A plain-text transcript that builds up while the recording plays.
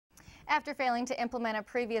After failing to implement a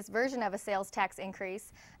previous version of a sales tax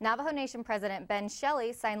increase, Navajo Nation President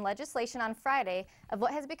Shelly signed legislation on Friday of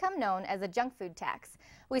what has become known as a junk food tax.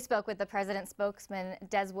 We spoke with the president's spokesman,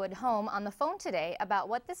 Deswood Tome, on the phone today about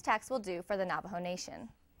what this tax will do for the Navajo Nation.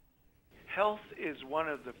 Health is one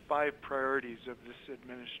of the 5 priorities of this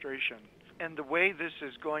administration. And the way this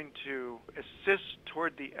is going to assist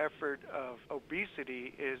toward the effort of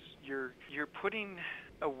obesity is you're putting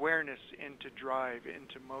awareness into drive,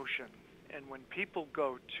 into motion. And when people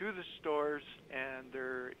go to the stores and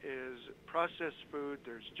there is processed food,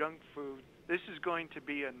 there's junk food, this is going to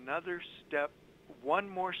be another step, one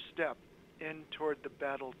more step in toward the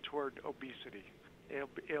battle toward obesity.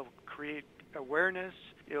 It'll create awareness,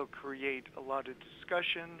 it'll create a lot of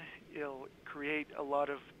discussion, it'll create a lot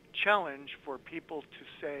of challenge for people to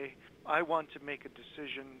say, I want to make a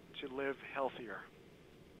decision to live healthier.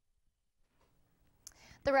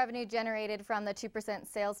 The revenue generated from the 2%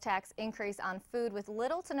 sales tax increase on food with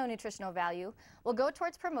little to no nutritional value will go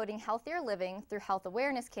towards promoting healthier living through health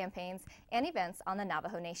awareness campaigns and events on the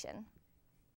Navajo Nation.